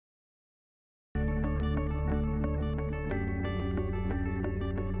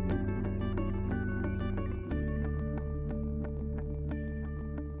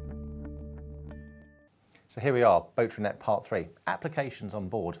So here we are, BOATraNET Part 3, Applications on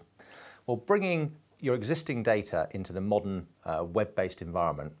Board. Well, bringing your existing data into the modern web-based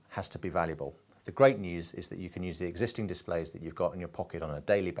environment has to be valuable. The great news is that you can use the existing displays that you've got in your pocket on a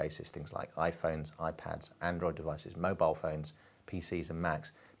daily basis, things like iPhones, iPads, Android devices, mobile phones, PCs and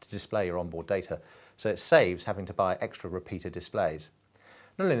Macs, to display your onboard data. So it saves having to buy extra repeater displays.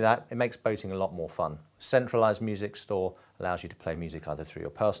 Not only that, it makes boating a lot more fun. Centralized music store allows you to play music either through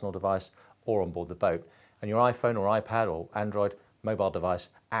your personal device or on board the boat. And your iPhone or iPad or Android mobile device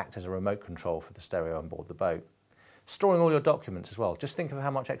act as a remote control for the stereo on board the boat. Storing all your documents as well. Just think of how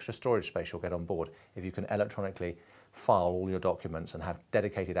much extra storage space you'll get on board if you can electronically file all your documents and have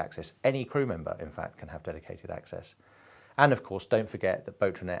dedicated access. Any crew member, in fact, can have dedicated access. And of course, don't forget that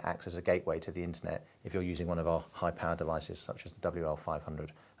BOATraNET acts as a gateway to the internet if you're using one of our high-power devices such as the WL500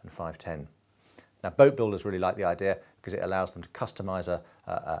 and 510. Now, boat builders really like the idea because it allows them to customize a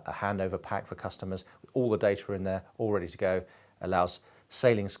handover pack for customers with all the data in there, all ready to go. Allows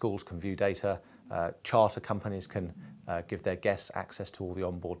sailing schools can view data, charter companies can give their guests access to all the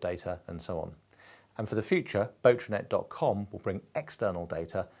onboard data and so on. And for the future, BOATraNET.com will bring external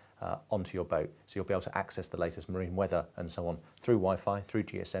data onto your boat. So you'll be able to access the latest marine weather and so on through Wi-Fi, through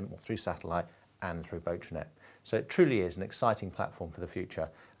GSM or through satellite and through BOATraNET. So it truly is an exciting platform for the future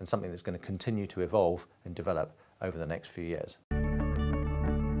and something that's going to continue to evolve and develop over the next few years.